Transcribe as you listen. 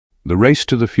The race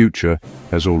to the future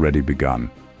has already begun.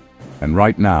 And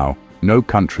right now, no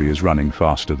country is running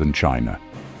faster than China.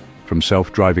 From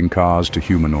self-driving cars to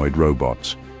humanoid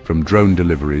robots, from drone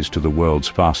deliveries to the world's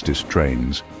fastest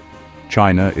trains,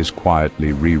 China is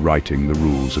quietly rewriting the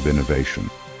rules of innovation.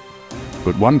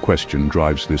 But one question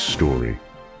drives this story.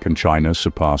 Can China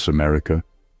surpass America?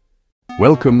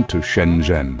 Welcome to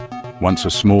Shenzhen, once a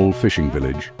small fishing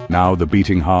village, now the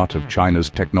beating heart of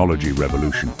China's technology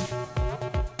revolution.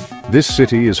 This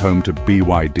city is home to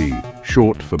BYD,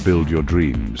 short for Build Your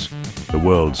Dreams, the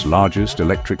world's largest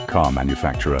electric car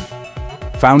manufacturer.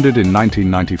 Founded in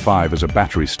 1995 as a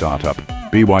battery startup,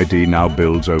 BYD now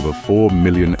builds over 4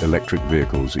 million electric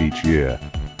vehicles each year,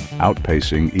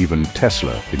 outpacing even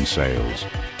Tesla in sales.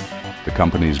 The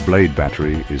company's Blade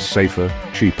battery is safer,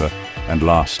 cheaper, and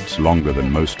lasts longer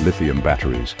than most lithium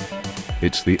batteries.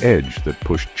 It's the edge that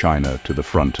pushed China to the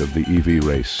front of the EV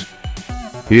race.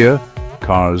 Here,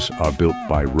 cars are built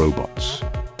by robots,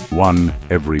 one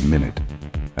every minute.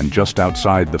 And just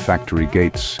outside the factory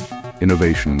gates,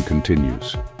 innovation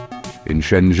continues. In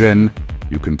Shenzhen,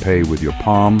 you can pay with your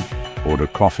palm, order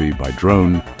coffee by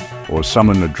drone, or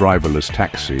summon a driverless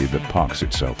taxi that parks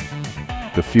itself.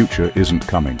 The future isn't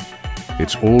coming.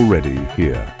 It's already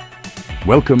here.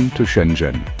 Welcome to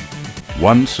Shenzhen.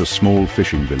 Once a small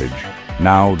fishing village,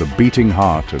 now the beating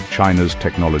heart of China's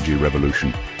technology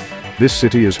revolution. This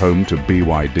city is home to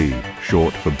BYD,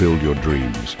 short for Build Your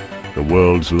Dreams, the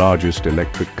world's largest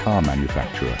electric car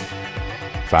manufacturer.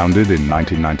 Founded in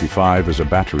 1995 as a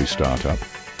battery startup,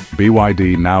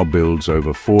 BYD now builds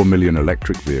over 4 million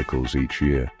electric vehicles each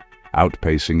year,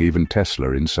 outpacing even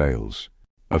Tesla in sales.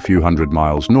 A few hundred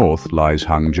miles north lies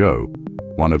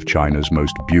HANGZHOU, one of China's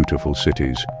most beautiful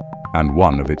cities, and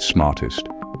one of its smartest.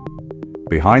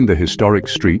 Behind the historic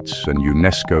streets and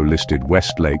UNESCO-listed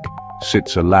West Lake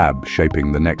sits a lab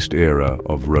shaping the next era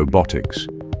of robotics,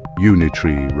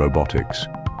 Unitree Robotics.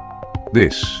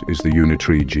 This is the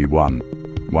Unitree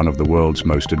G1, one of the world's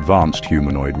most advanced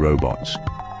humanoid robots.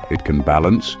 It can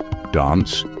balance,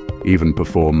 dance, even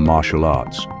perform martial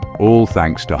arts, all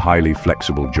thanks to highly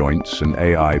flexible joints and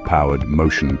AI-powered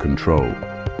motion control.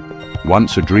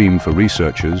 Once a dream for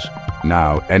researchers,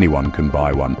 now anyone can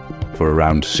buy one for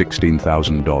around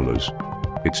 $16,000.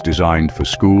 It's designed for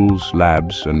schools,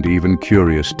 labs, and even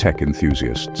curious tech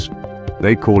enthusiasts.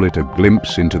 They call it a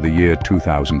glimpse into the year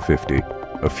 2050,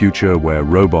 a future where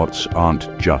robots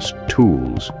aren't just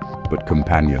tools, but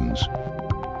companions.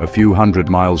 A few hundred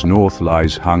miles north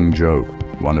lies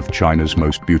Hangzhou, one of China's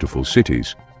most beautiful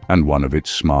cities, and one of its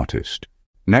smartest.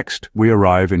 Next, we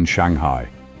arrive in Shanghai,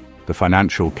 the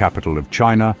financial capital of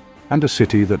China, and a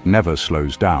city that never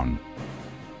slows down.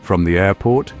 From the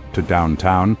airport to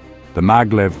downtown, the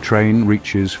maglev train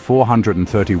reaches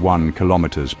 431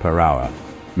 kilometers per hour,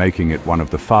 making it one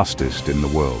of the fastest in the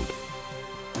world.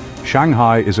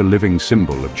 Shanghai is a living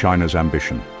symbol of China's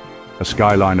ambition, a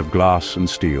skyline of glass and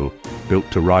steel built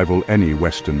to rival any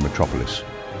Western metropolis.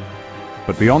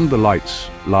 But beyond the lights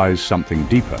lies something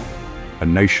deeper, a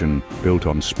nation built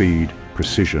on speed,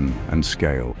 precision, and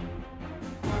scale.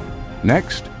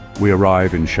 Next, we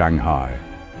arrive in Shanghai,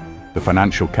 the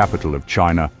financial capital of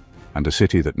China, and a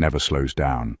city that never slows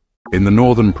down. In the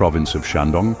northern province of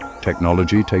Shandong,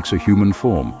 technology takes a human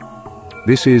form.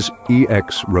 This is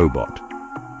EX Robot,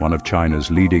 one of China's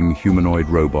leading humanoid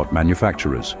robot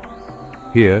manufacturers.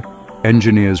 Here,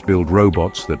 engineers build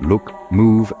robots that look,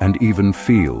 move, and even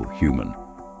feel human.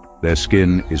 Their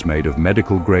skin is made of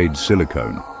medical-grade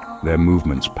silicone, their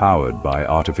movements powered by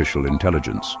artificial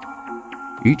intelligence.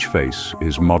 Each face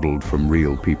is modeled from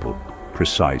real people,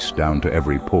 precise down to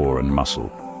every pore and muscle.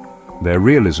 Their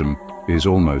realism is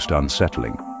almost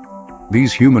unsettling.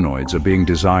 These humanoids are being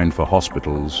designed for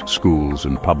hospitals, schools,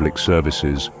 and public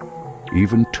services,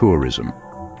 even tourism.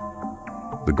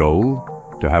 The goal?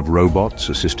 To have robots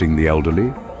assisting the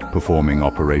elderly, performing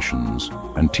operations,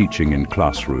 and teaching in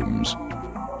classrooms.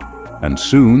 And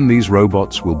soon these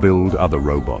robots will build other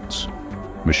robots.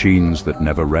 Machines that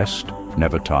never rest,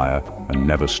 never tire, and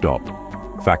never stop.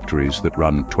 Factories that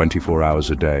run 24 hours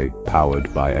a day,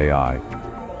 powered by AI.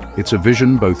 It's a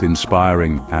vision both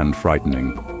inspiring and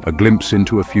frightening, a glimpse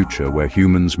into a future where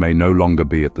humans may no longer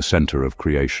be at the center of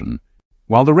creation.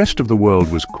 While the rest of the world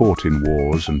was caught in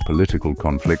wars and political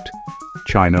conflict,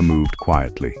 China moved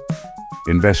quietly,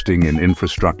 investing in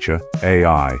infrastructure,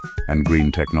 AI, and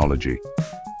green technology.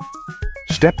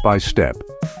 Step by step,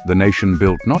 the nation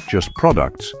built not just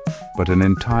products, but an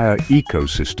entire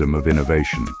ecosystem of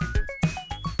innovation.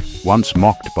 Once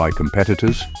mocked by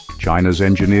competitors, China's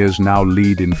engineers now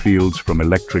lead in fields from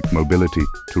electric mobility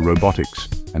to robotics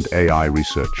and AI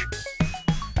research.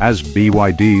 As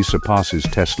BYD surpasses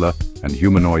Tesla and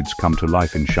humanoids come to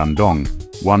life in Shandong,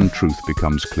 one truth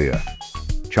becomes clear.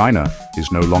 China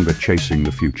is no longer chasing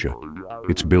the future,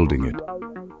 it's building it.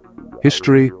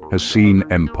 History has seen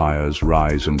empires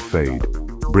rise and fade,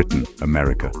 Britain,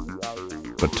 America.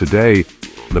 But today,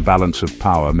 the balance of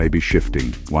power may be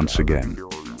shifting once again.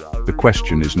 The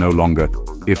question is no longer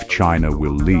if China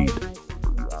will lead,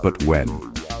 but when.